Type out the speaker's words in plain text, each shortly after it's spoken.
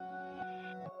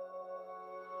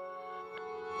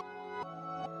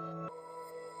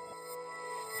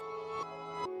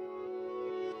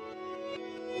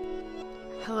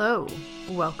Hello,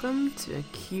 welcome to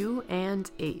Q and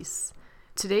Ace.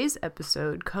 Today's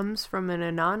episode comes from an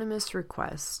anonymous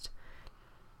request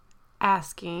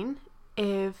asking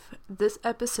if this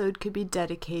episode could be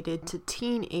dedicated to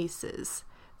teen aces,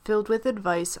 filled with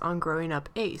advice on growing up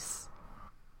ace.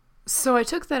 So I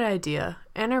took that idea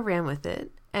and I ran with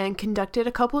it and conducted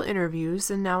a couple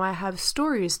interviews, and now I have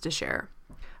stories to share.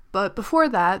 But before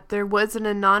that, there was an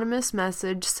anonymous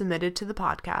message submitted to the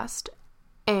podcast,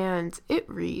 and it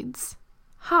reads,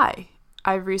 "Hi,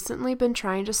 I've recently been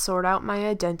trying to sort out my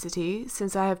identity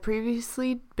since I have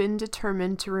previously been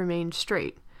determined to remain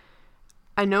straight.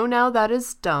 I know now that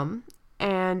is dumb,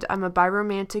 and I'm a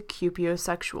biromantic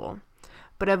cupiosexual,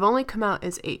 but I've only come out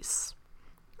as ace.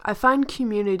 I find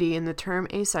community in the term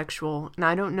asexual, and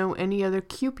I don't know any other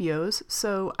cupios,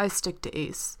 so I stick to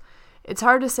ace. It's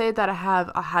hard to say that I have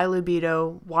a high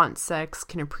libido, want sex,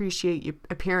 can appreciate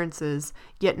appearances,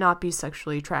 yet not be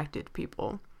sexually attracted to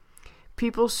people.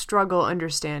 People struggle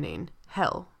understanding.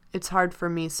 Hell, it's hard for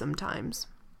me sometimes."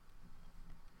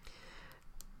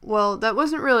 Well, that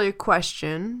wasn't really a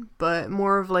question, but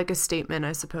more of like a statement,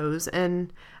 I suppose,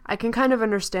 and I can kind of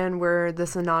understand where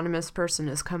this anonymous person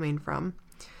is coming from.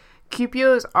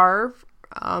 Cupios are,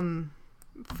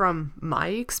 from my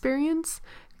experience,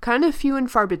 kind of few and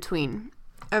far between.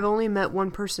 I've only met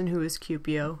one person who is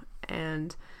Cupio,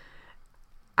 and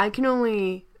I can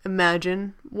only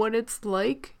imagine what it's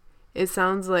like. It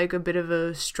sounds like a bit of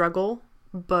a struggle,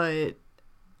 but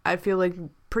I feel like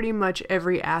pretty much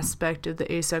every aspect of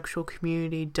the asexual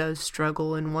community does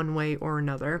struggle in one way or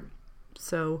another.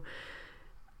 So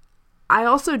I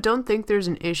also don't think there's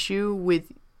an issue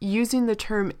with using the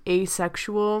term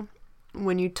asexual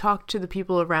when you talk to the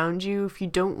people around you if you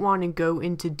don't want to go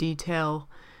into detail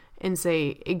and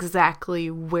say exactly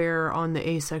where on the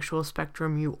asexual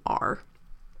spectrum you are.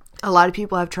 A lot of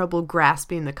people have trouble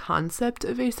grasping the concept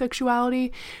of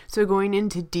asexuality, so going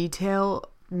into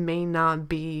detail may not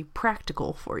be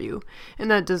practical for you. And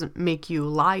that doesn't make you a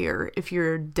liar. If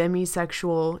you're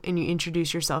demisexual and you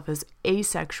introduce yourself as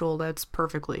asexual, that's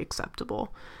perfectly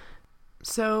acceptable.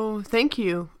 So thank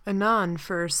you, Anon,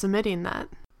 for submitting that.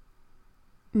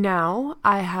 Now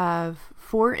I have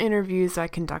 4 interviews I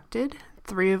conducted,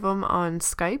 3 of them on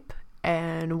Skype,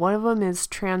 and 1 of them is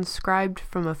transcribed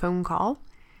from a phone call.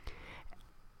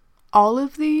 All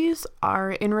of these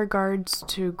are in regards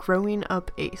to growing up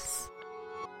ace.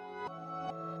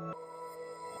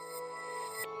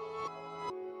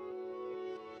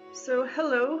 So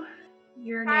hello,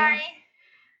 your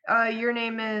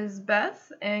name is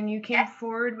Beth, and you came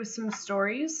forward with some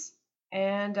stories,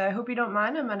 and I hope you don't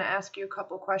mind. I'm going to ask you a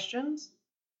couple questions.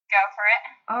 Go for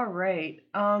it. All right.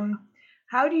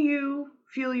 How do you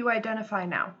feel you identify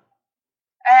now?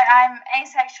 I'm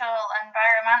asexual and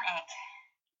biromantic.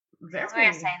 It's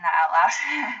weird saying that out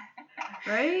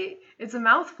loud. Right? It's a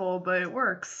mouthful, but it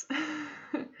works.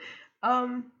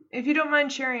 If you don't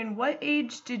mind sharing, what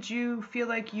age did you feel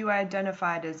like you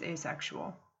identified as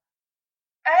asexual?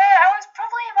 I was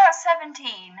probably about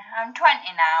 17. I'm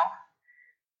 20 now.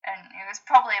 And it was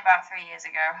probably about 3 years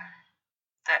ago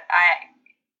that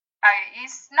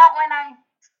it's not when I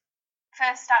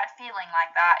first started feeling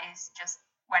like that, it's just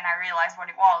when I realized what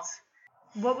it was.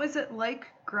 What was it like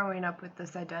growing up with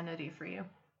this identity for you?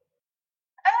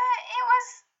 It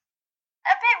was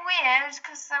a bit weird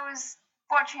because I was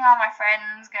watching all my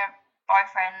friends get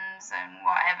boyfriends and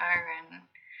whatever, and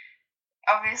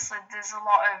obviously there's a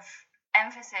lot of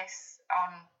emphasis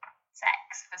on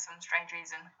sex for some strange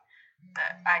reason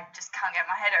that I just can't get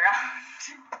my head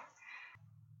around.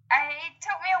 It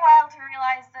took me a while to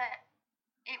realise that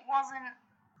it wasn't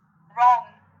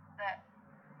wrong that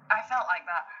I felt like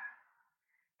that.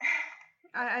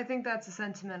 I think that's a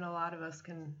sentiment a lot of us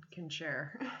can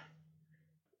share.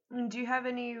 Do you have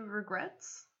any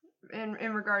regrets in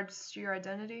regards to your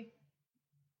identity?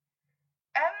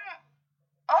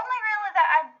 Only really that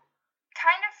I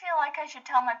kind of feel like I should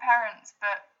tell my parents,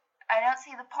 but I don't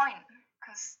see the point,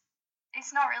 because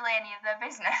it's not really any of their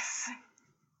business.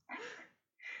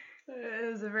 It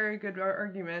is a very good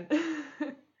argument.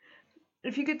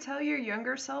 If you could tell your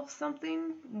younger self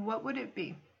something, what would it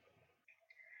be?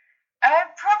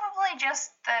 Probably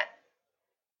just that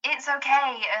it's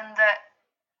okay and that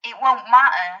it won't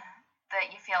matter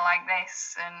that you feel like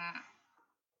this, and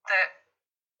that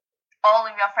all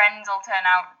of your friends will turn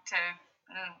out to,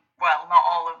 well, not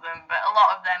all of them, but a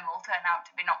lot of them will turn out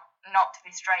to be not to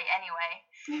be straight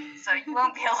anyway, so you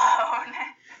won't be alone.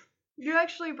 You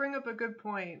actually bring up a good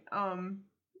point.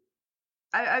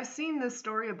 I've seen this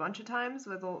story a bunch of times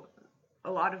with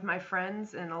a lot of my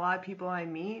friends and a lot of people I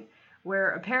meet,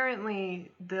 where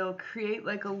apparently they'll create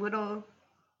like a little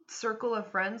circle of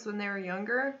friends when they were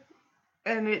younger,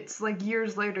 and it's like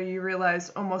years later you realize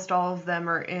almost all of them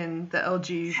are in the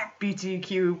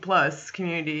LGBTQ plus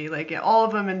community. Like all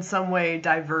of them in some way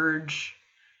diverge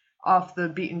off the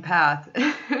beaten path.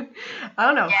 I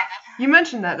don't know. Yeah. You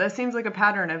mentioned that. That seems like a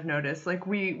pattern I've noticed. Like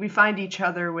we find each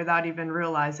other without even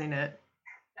realizing it.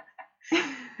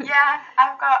 Yeah,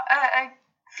 I've got a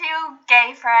few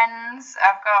gay friends.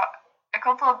 I've got a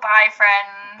couple of bi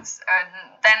friends, and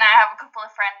then I have a couple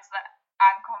of friends that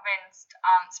I'm convinced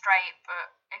aren't straight, but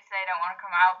if they don't want to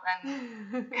come out, then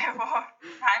well,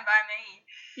 fine by me.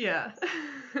 Yeah.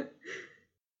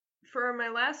 For my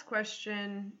last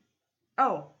question,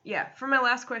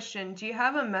 do you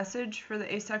have a message for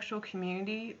the asexual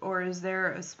community, or is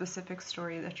there a specific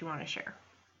story that you want to share?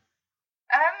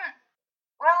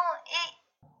 Well, it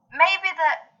maybe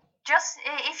that just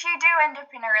if you do end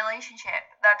up in a relationship,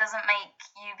 that doesn't make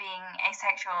you being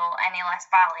asexual any less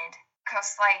valid.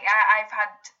 Because like I've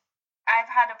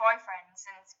had a boyfriend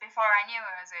since before I knew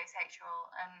I was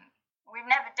asexual, and we've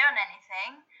never done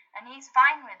anything, and he's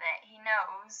fine with it. He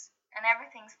knows, and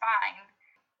everything's fine.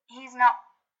 He's not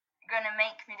gonna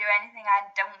make me do anything I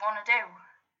don't want to do.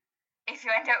 If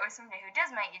you end up with somebody who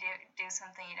does make you do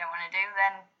something you don't want to do,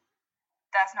 then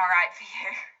that's not right for you.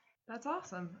 That's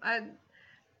awesome. I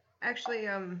actually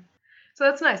so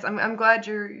that's nice. I'm glad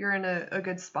you're in a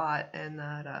good spot, and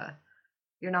that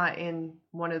you're not in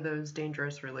one of those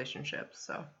dangerous relationships.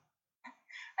 So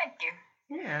Thank you.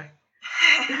 yeah.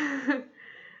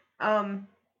 All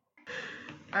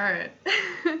right.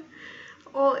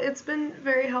 Well, it's been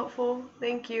very helpful.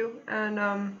 Thank you, and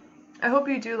I hope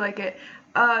you do like it.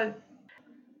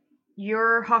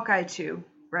 You're Hawkeye too,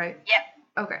 right?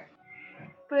 Yep. Okay.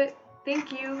 But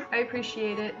thank you. I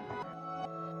appreciate it.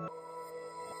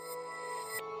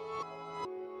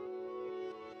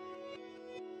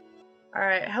 All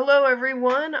right. Hello,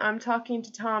 everyone. I'm talking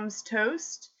to Tom's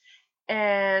Toast,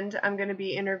 and I'm going to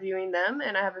be interviewing them,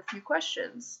 and I have a few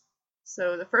questions.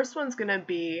 So the first one's going to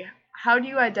be, how do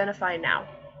you identify now?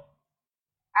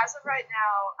 As of right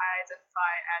now, I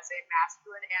identify as a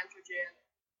masculine androgen,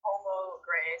 homo,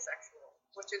 gray, asexual,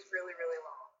 which is really, really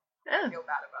long. I feel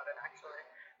bad about it, actually.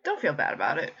 Don't feel bad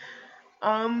about it.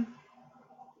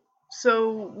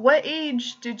 So what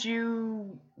age did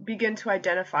you begin to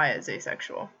identify as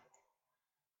asexual?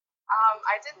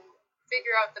 I didn't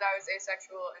figure out that I was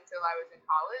asexual until I was in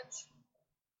college,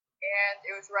 and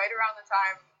it was right around the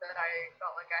time that I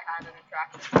felt like I had an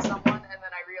attraction to someone, and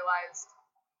then I realized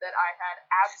that I had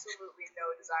absolutely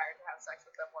no desire to have sex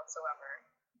with them whatsoever.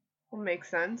 Well, makes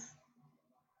sense.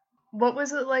 What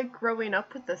was it like growing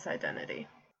up with this identity?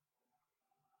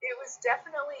 It was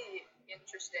definitely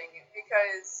interesting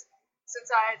because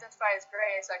since I identify as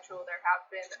gray asexual, there have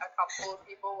been a couple of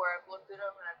people where I've looked at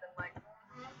them and I've been like,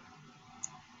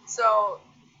 So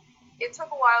it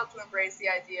took a while to embrace the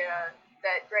idea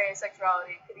that gray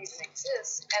asexuality could even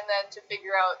exist, and then to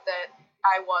figure out that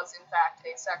I was in fact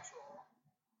asexual,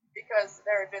 because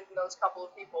there had been those couple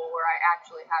of people where I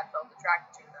actually had felt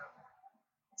attracted to them.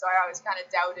 So I always kind of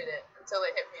doubted it until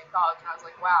it hit me in college, and I was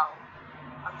like, wow,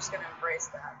 I'm just going to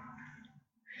embrace that.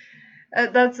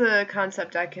 That's a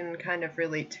concept I can kind of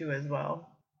relate to as well.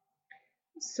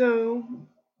 So,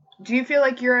 do you feel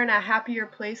like you're in a happier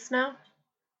place now?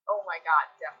 Oh my god,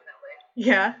 definitely.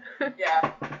 Yeah?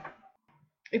 Yeah.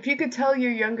 If you could tell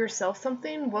your younger self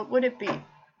something, what would it be?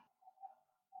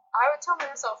 I would tell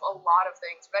myself a lot of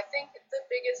things, but I think the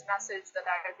biggest message that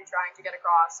I would be trying to get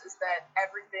across is that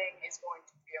everything is going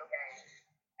to be okay.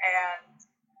 And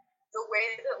the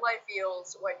way that life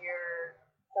feels when you're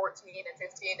 14 and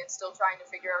 15 and still trying to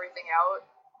figure everything out,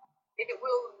 it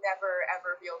will never,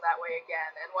 ever feel that way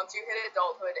again. And once you hit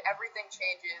adulthood, everything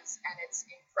changes, and it's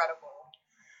incredible.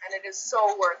 And it is so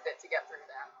worth it to get through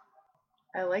that.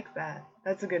 I like that.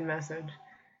 That's a good message.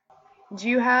 Do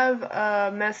you have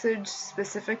a message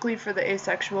specifically for the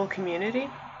asexual community?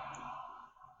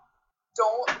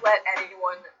 Don't let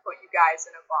anyone put you guys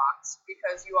in a box,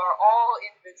 because you are all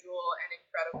individual and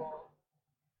incredible.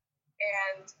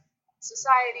 And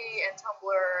society and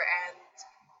Tumblr and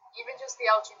even just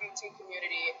the LGBT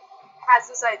community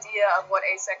has this idea of what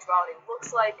asexuality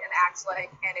looks like and acts like,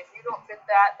 and if you don't fit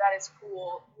that, that is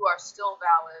cool. You are still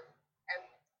valid, and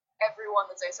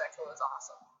everyone that's asexual is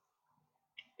awesome.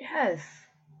 Yes.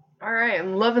 All right,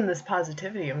 I'm loving this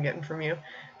positivity I'm getting from you.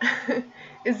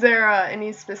 Is there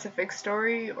any specific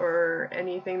story or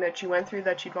anything that you went through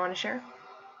that you'd want to share?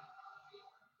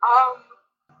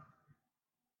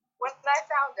 When I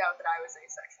found out that I was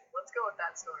asexual, let's go with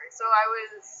that story. So I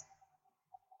was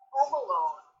home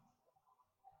alone,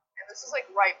 and this was like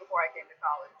right before I came to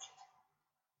college.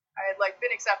 I had like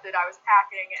been accepted. I was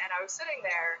packing, and I was sitting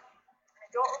there. I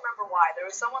don't remember why. There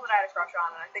was someone that I had a crush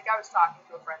on, and I think I was talking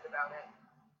to a friend about it.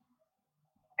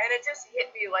 And it just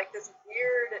hit me like this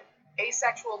weird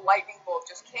asexual lightning bolt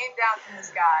just came down from the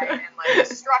sky and like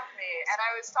struck me. And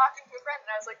I was talking to a friend, and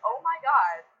I was like, "Oh my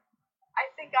god, I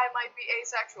think I might be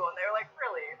asexual." And they were like,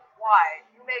 "Really? Why?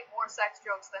 You make more sex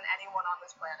jokes than anyone on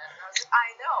this planet." And I was like,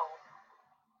 "I know,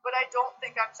 but I don't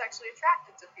think I'm sexually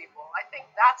attracted to people. I think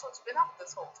that's what's been up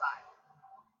this whole time."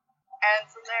 And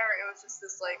from there, it was just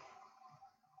this like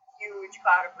huge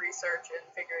cloud of research and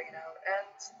figuring it out,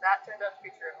 and that turned out to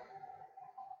be true.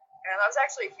 And that was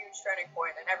actually a huge turning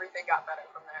point, and everything got better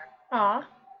from there. Aw.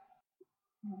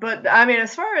 But, I mean,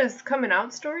 as far as coming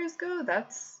out stories go,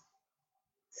 that's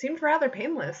seemed rather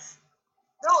painless.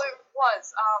 No, it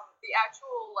was. The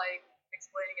actual, like,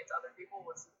 explaining it to other people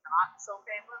was not so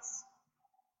painless.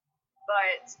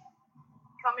 But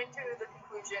coming to the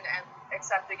conclusion and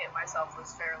accepting it myself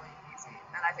was fairly easy.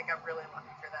 And I think I'm really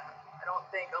lucky for that. I don't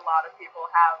think a lot of people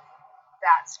have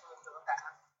that smooth of a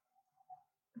path.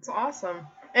 It's awesome.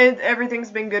 And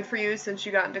everything's been good for you since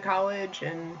you got into college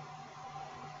and...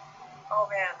 Oh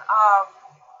man,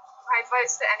 my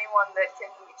advice to anyone that can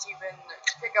even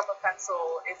pick up a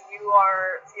pencil, if you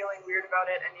are feeling weird about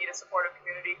it and need a supportive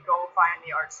community, go find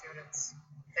the art students.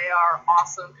 They are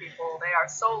awesome people. They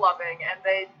are so loving, and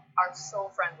they are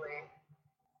so friendly.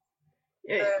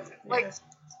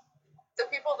 The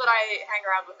people that I hang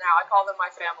around with now, I call them my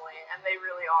family, and they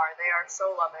really are. They are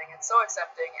so loving and so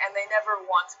accepting, and they never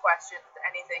once questioned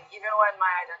anything, even when my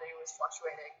identity was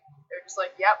fluctuating. They're just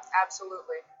like, "Yep,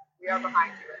 absolutely. We are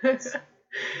behind you in this."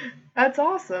 That's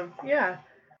awesome. Yeah.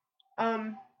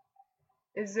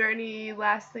 Is there any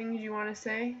last things you want to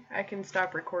say? I can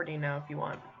stop recording now if you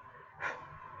want.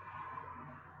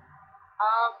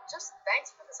 Just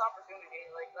thanks for this opportunity.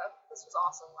 Like, this was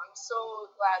awesome. I'm so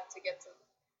glad to get to,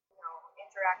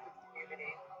 interact with the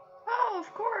community. Oh,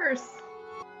 of course.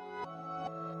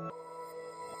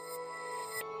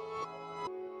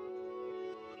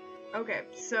 Okay,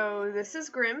 so this is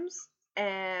Grims,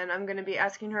 and I'm going to be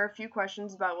asking her a few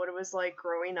questions about what it was like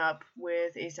growing up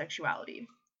with asexuality.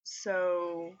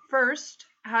 So, first,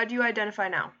 how do you identify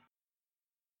now?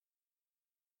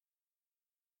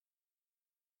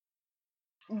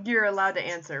 You're allowed to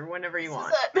answer whenever you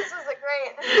want. This is a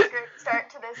great start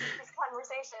to this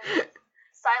conversation.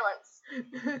 Silence.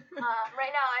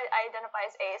 Right now, I identify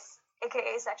as ace,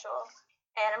 aka asexual,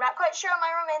 and I'm not quite sure on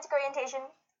my romantic orientation,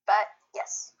 but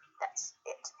yes, that's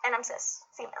it. And I'm cis,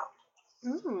 female.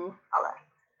 Ooh.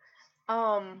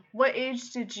 Holla. What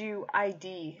age did you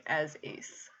ID as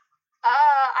ace?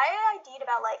 I ID'd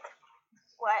about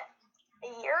a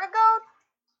year ago?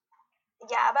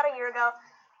 Yeah, about a year ago.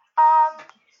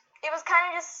 It was kind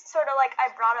of just sort of like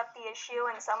I brought up the issue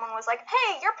and someone was like,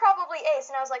 "Hey, you're probably ace,"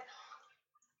 and I was like,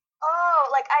 "Oh,"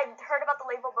 like I'd heard about the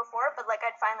label before, but like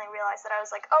I'd finally realized that I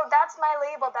was like, "Oh, that's my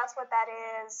label. That's what that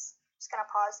is." Just kind of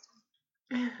paused.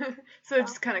 So it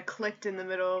just kind of clicked in the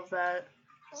middle of that.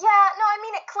 Yeah, no, I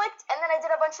mean it clicked, and then I did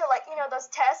a bunch of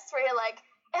those tests where you're like,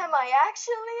 "Am I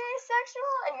actually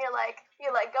asexual?" And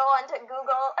you go onto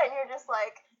Google and you're just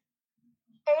like,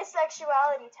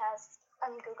 "Asexuality test."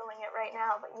 I'm Googling it right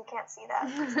now, but you can't see that.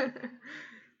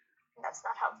 That's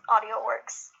not how audio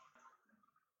works.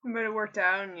 But it worked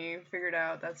out, and you figured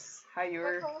out that's how you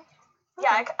were. Mm-hmm.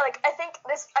 Yeah, I think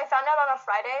this. I found out on a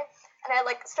Friday, and I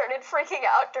started freaking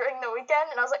out during the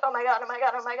weekend, and I was like, "Oh my god, oh my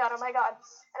god, oh my god, oh my god!"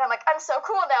 And I'm like, "I'm so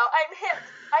cool now. I'm hip.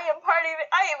 I am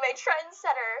I am a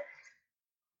trendsetter."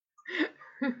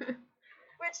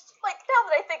 Which, now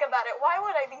that I think about it, why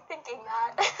would I be thinking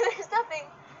that? There's nothing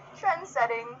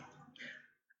trend-setting.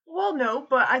 Well, no,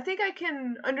 but I think I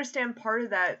can understand part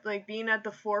of that, being at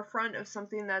the forefront of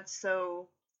something that's so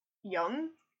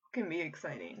young can be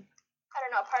exciting. I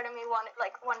don't know, part of me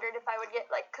wondered if I would get,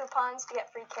 coupons to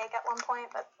get free cake at one point,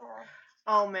 but...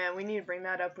 Oh, man, we need to bring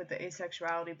that up with the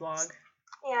asexuality blog.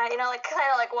 Yeah, kind of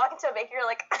walk into a bakery, you're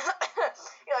you're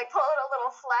pulling a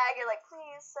little flag, you're like,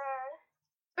 "Please, sir."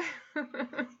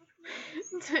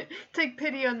 Take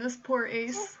pity on this poor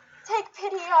ace. Take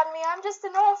pity on me, I'm just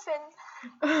an orphan.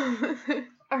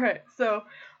 Alright, so,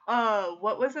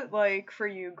 what was it like for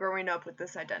you growing up with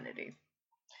this identity?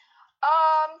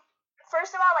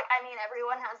 First of all,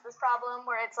 everyone has this problem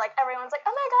where it's everyone's like,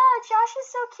 "Oh my god, Josh is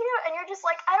so cute," and you're just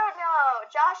like, "I don't know,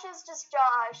 Josh is just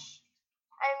Josh.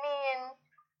 I mean,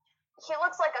 he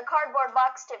looks like a cardboard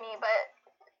box to me, but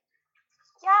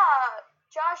yeah,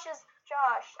 Josh is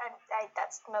Josh."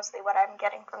 That's mostly what I'm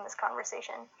getting from this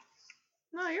conversation.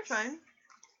 No, you're fine.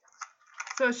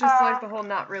 So it's just the whole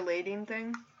not relating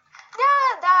thing? Yeah,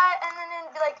 that, and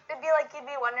then it'd be like you'd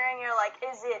be wondering, you're like,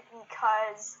 is it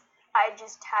because I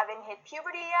just haven't hit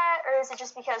puberty yet, or is it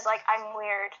just because like I'm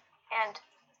weird and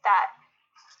that?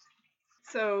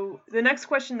 So the next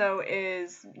question though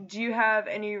is, do you have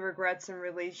any regrets in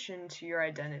relation to your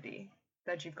identity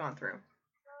that you've gone through?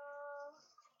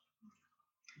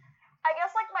 I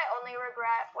guess like my only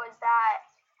regret was that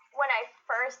when I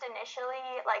first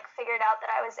initially like figured out that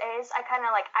I was ace, I kind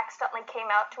of like accidentally came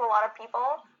out to a lot of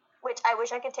people, which I wish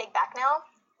I could take back now.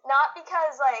 Not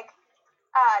because like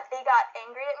they got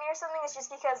angry at me or something. It's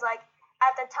just because like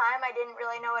at the time I didn't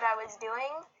really know what I was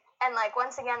doing, and like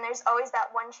once again, there's always that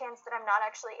one chance that I'm not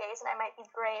actually ace and I might be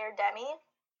gray or demi.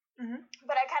 Mm-hmm.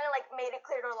 But I kind of like made it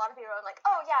clear to a lot of people. I'm like,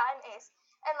 oh yeah, I'm ace,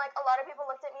 and like a lot of people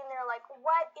looked at me and they're like,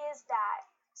 what is that?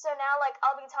 So now, like,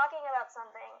 I'll be talking about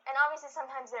something, and obviously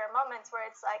sometimes there are moments where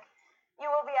it's like,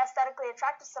 you will be aesthetically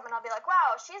attracted to someone, I'll be like,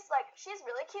 wow, she's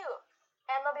really cute.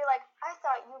 And they'll be like, I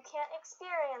thought you can't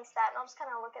experience that. And I'll just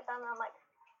kind of look at them, and I'm like,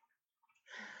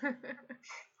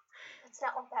 that's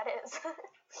not what that is.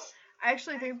 I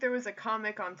actually think there was a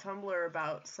comic on Tumblr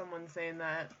about someone saying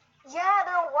that. Yeah,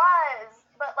 there was.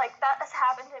 But, like, that has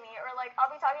happened to me. Or, like,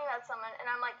 I'll be talking about someone, and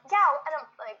I'm like, yeah, and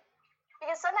I'm like,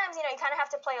 because sometimes, you know, you kind of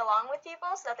have to play along with people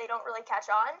so that they don't really catch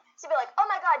on. So you'll be like, oh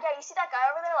my god, yeah, you see that guy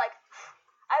over there? Like,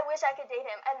 I wish I could date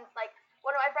him. And, like,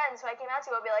 one of my friends who I came out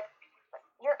to will be like,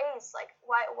 you're ace. Like,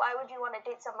 why would you want to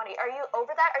date somebody? Are you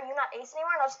over that? Are you not ace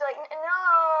anymore? And I'll just be like,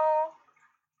 no,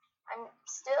 I'm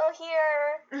still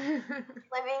here,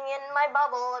 living in my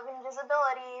bubble of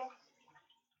invisibility.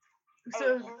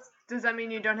 So, does that mean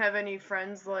you don't have any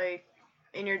friends, like,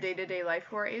 in your day-to-day life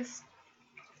who are ace?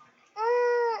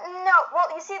 No, well,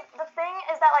 you see, the thing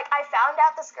is that, like, I found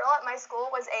out this girl at my school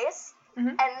was ace,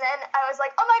 Mm-hmm. and then I was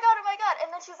like, oh my god, and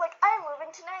then she's like, I'm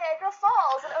moving to Niagara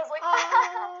Falls, and I was like,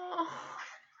 oh.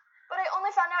 But I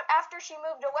only found out after she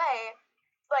moved away,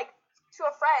 like, to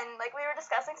a friend, like, we were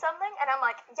discussing something, and I'm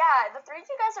like, yeah, the three of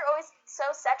you guys are always so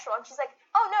sexual, and she's like,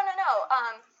 oh, no,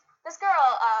 this girl,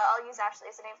 I'll use Ashley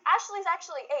as a name, Ashley's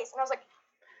actually ace, and I was like,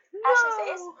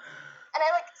 Ashley's ace? And I,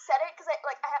 like, said it, because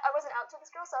I wasn't out to this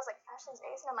girl, so I was like, Ashley's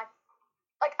ace, and I'm like,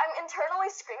 I'm internally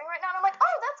screaming right now, and I'm like,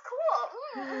 oh, that's cool,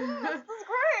 this is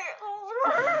great,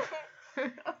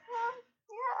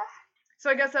 yeah. So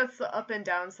I guess that's the up and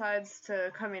downsides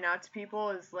to coming out to people,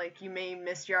 is, like, you may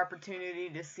miss your opportunity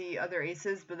to see other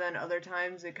aces, but then other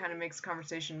times it kind of makes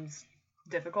conversations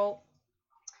difficult.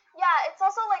 Yeah, it's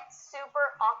also, like,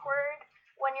 super awkward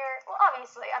when you're, well,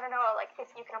 obviously, I don't know, like, if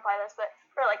you can apply this, but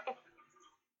for, like, if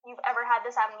you've ever had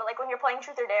this happen, but, like, when you're playing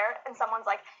Truth or Dare, and someone's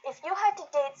like, if you had to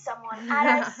date someone at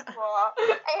our school,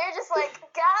 and you're just like,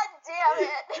 god damn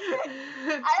it,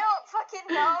 I don't fucking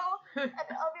know, and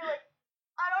I'll be like,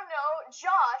 I don't know,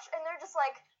 Josh, and they're just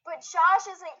like, but Josh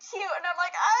isn't cute, and I'm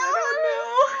like, I don't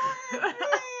know,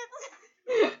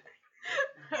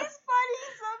 he's funny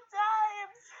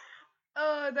sometimes.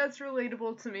 That's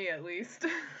relatable to me, at least.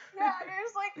 Yeah, and you're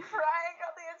just, like, crying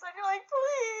on the inside, you're like,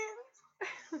 please.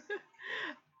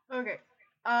 Okay.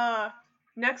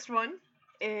 Next one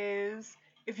is,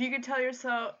 if you could tell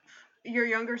your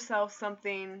younger self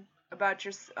something about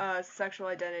your sexual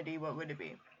identity, what would it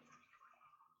be?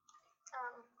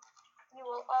 You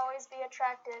will always be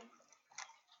attracted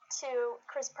to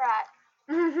Chris Pratt.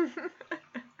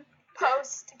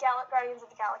 Post Guardians of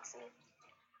the Galaxy.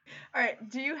 Alright,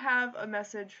 do you have a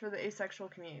message for the asexual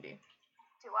community?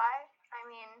 Do I? I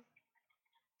mean,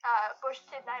 Bush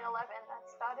did 9/11,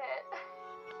 that's about it.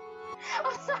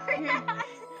 I'm sorry, Matt.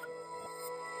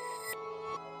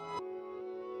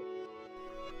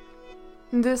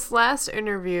 This last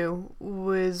interview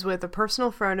was with a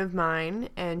personal friend of mine,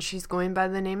 and she's going by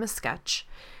the name of Sketch.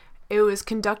 It was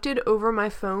conducted over my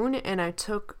phone, and I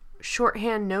took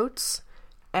shorthand notes,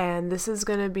 and this is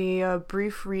going to be a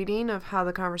brief reading of how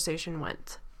the conversation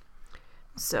went.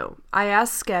 So, I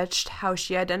asked Sketch how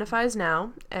she identifies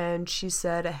now, and she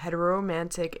said a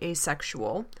heteroromantic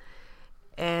asexual,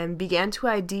 and began to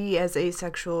ID as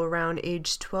asexual around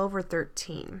age 12 or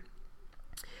 13.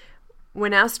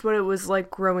 When asked what it was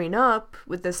like growing up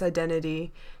with this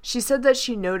identity, she said that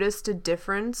she noticed a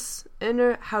difference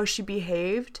in how she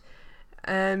behaved,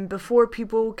 and before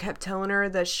people kept telling her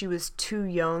that she was too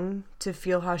young to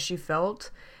feel how she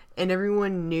felt, and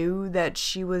everyone knew that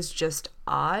she was just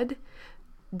odd.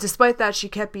 Despite that, she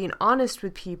kept being honest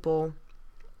with people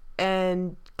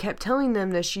and kept telling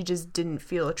them that she just didn't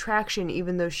feel attraction,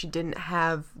 even though she didn't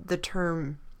have the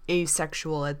term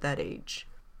asexual at that age.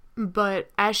 But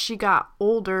as she got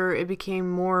older, it became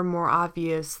more and more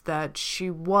obvious that she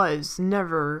was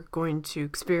never going to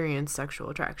experience sexual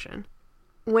attraction.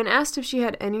 When asked if she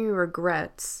had any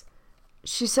regrets,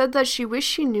 She said that she wished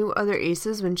she knew other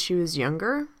aces when she was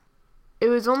younger. It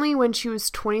was only when she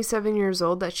was 27 years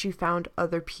old that she found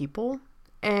other people,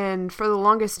 and for the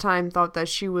longest time thought that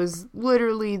she was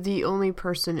literally the only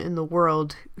person in the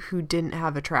world who didn't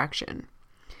have attraction.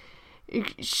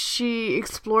 She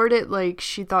explored it like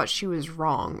she thought she was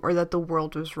wrong, or that the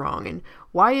world was wrong, and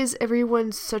why is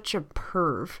everyone such a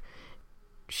perv?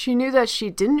 She knew that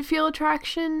she didn't feel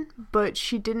attraction, but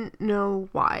she didn't know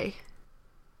why.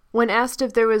 When asked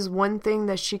if there was one thing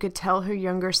that she could tell her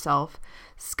younger self,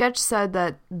 Sketch said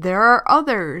that there are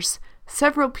others.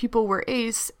 Several people were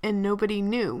ace and nobody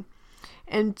knew.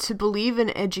 And to believe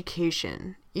in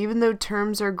education. Even though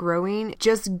terms are growing,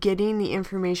 just getting the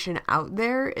information out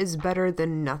there is better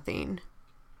than nothing.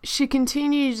 She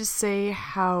continued to say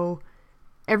how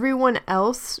everyone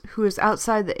else who is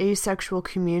outside the asexual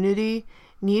community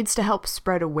needs to help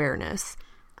spread awareness.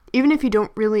 Even if you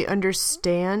don't really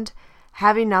understand,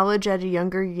 having knowledge at a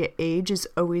younger age is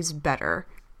always better.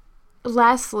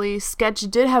 Lastly, Sketch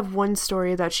did have one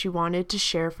story that she wanted to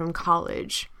share from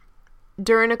college.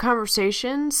 During a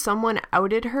conversation, someone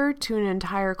outed her to an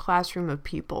entire classroom of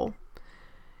people.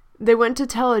 They went to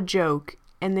tell a joke,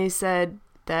 and they said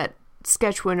that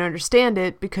Sketch wouldn't understand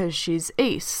it because she's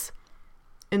ace.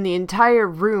 And the entire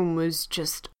room was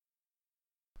just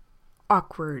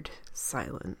awkward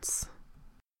silence.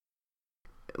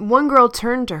 One girl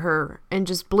turned to her and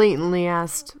just blatantly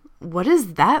asked, "What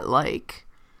is that like?"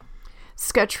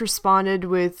 Sketch responded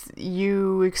with,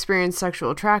 "You experience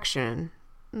sexual attraction."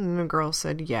 And the girl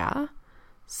said, "Yeah."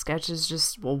 Sketch is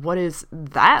just, "Well, what is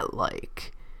that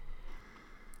like?"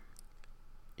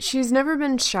 She's never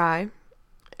been shy,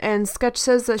 and Sketch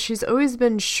says that she's always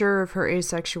been sure of her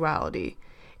asexuality.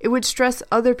 It would stress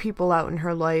other people out in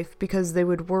her life because they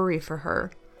would worry for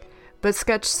her. But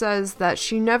Sketch says that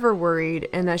she never worried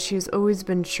and that she's always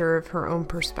been sure of her own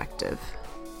perspective.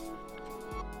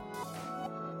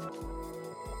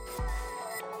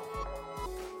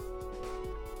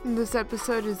 This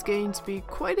episode is getting to be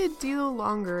quite a deal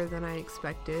longer than I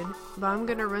expected, but I'm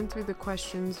going to run through the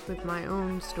questions with my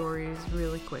own stories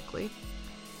really quickly.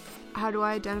 How do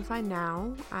I identify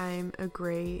now? I'm a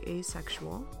gray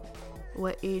asexual.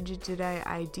 What age did I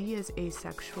ID as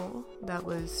asexual? That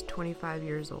was 25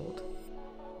 years old.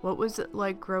 What was it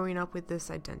like growing up with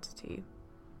this identity?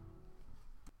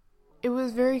 It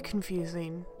was very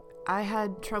confusing. I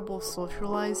had trouble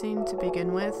socializing to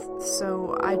begin with,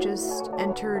 so I just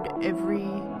entered every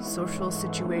social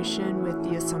situation with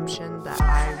the assumption that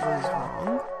I was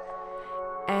wrong.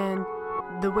 And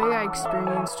the way I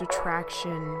experienced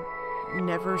attraction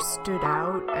never stood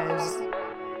out as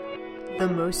the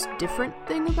most different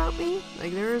thing about me.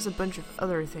 Like, there was a bunch of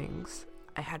other things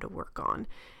I had to work on.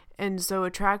 And so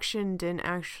attraction didn't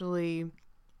actually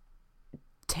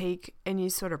take any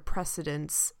sort of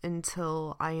precedence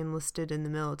until I enlisted in the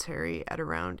military at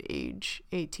around age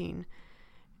 18.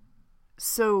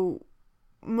 So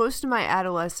most of my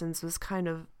adolescence was kind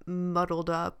of muddled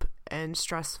up and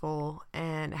stressful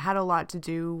and had a lot to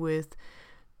do with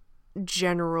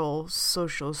general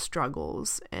social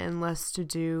struggles and less to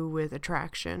do with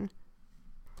attraction.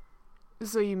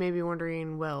 So you may be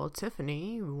wondering, well,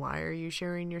 Tiffany, why are you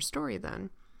sharing your story then?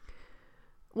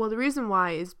 Well, the reason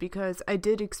why is because I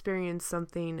did experience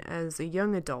something as a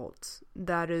young adult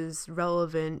that is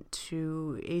relevant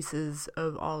to aces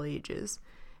of all ages.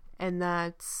 And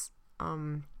that's,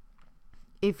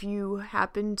 if you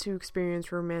happen to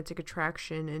experience romantic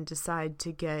attraction and decide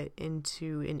to get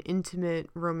into an intimate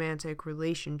romantic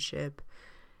relationship,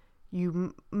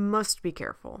 you must be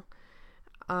careful.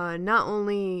 Not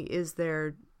only is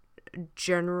there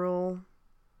general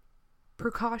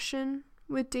precaution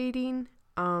with dating,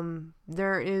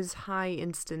 there is high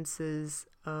instances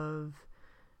of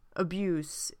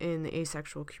abuse in the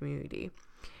asexual community.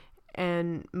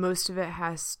 And most of it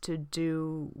has to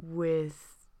do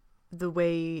with the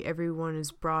way everyone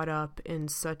is brought up in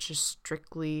such a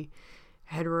strictly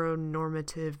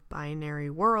heteronormative binary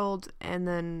world. And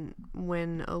then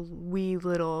when a wee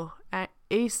little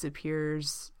ace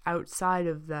appears outside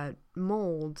of that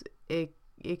mold, it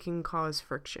can cause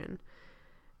friction.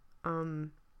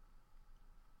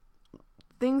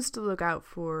 Things to look out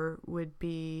for would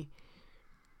be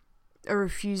a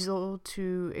refusal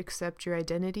to accept your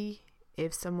identity.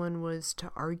 If someone was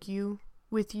to argue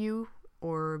with you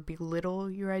or belittle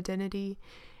your identity,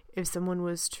 if someone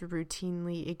was to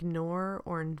routinely ignore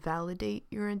or invalidate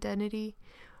your identity,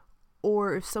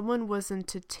 or if someone wasn't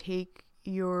to take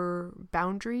your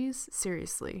boundaries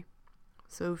seriously.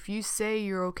 So if you say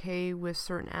you're okay with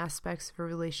certain aspects of a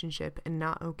relationship and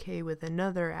not okay with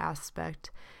another aspect,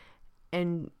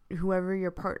 and whoever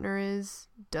your partner is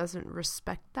doesn't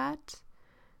respect that,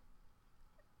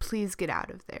 please get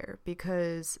out of there,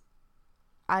 because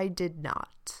I did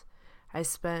not. I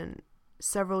spent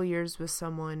several years with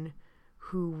someone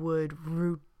who would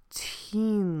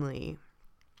routinely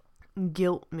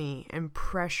guilt me and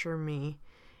pressure me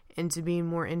into being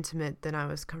more intimate than I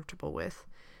was comfortable with.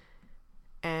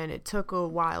 And it took a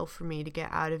while for me to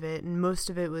get out of it, and most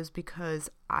of it was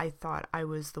because I thought I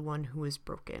was the one who was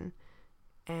broken.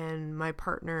 And my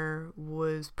partner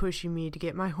was pushing me to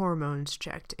get my hormones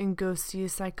checked and go see a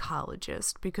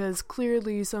psychologist, because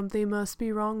clearly something must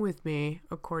be wrong with me,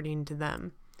 according to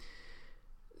them.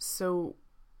 So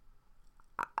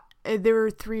there were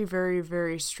 3 very,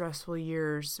 very stressful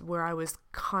years where I was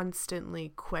constantly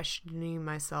questioning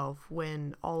myself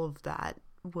when all of that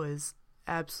was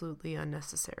absolutely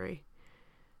unnecessary.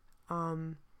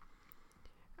 I'm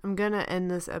gonna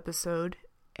end this episode,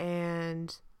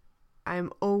 and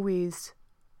I'm always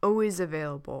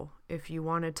available if you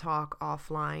want to talk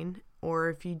offline, or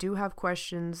if you do have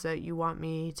questions that you want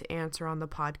me to answer on the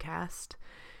podcast.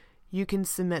 You can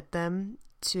submit them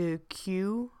to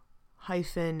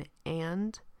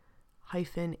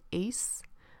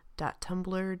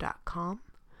q-and-ace.tumblr.com,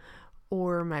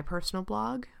 or my personal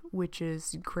blog, which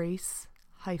is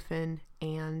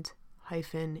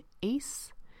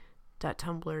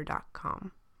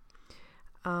grace-and-ace.tumblr.com.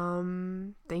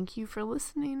 Thank you for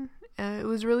listening. It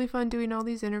was really fun doing all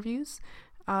these interviews.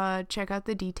 Check out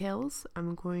the details.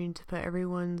 I'm going to put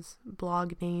everyone's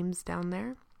blog names down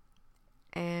there.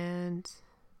 And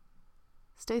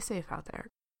stay safe out there.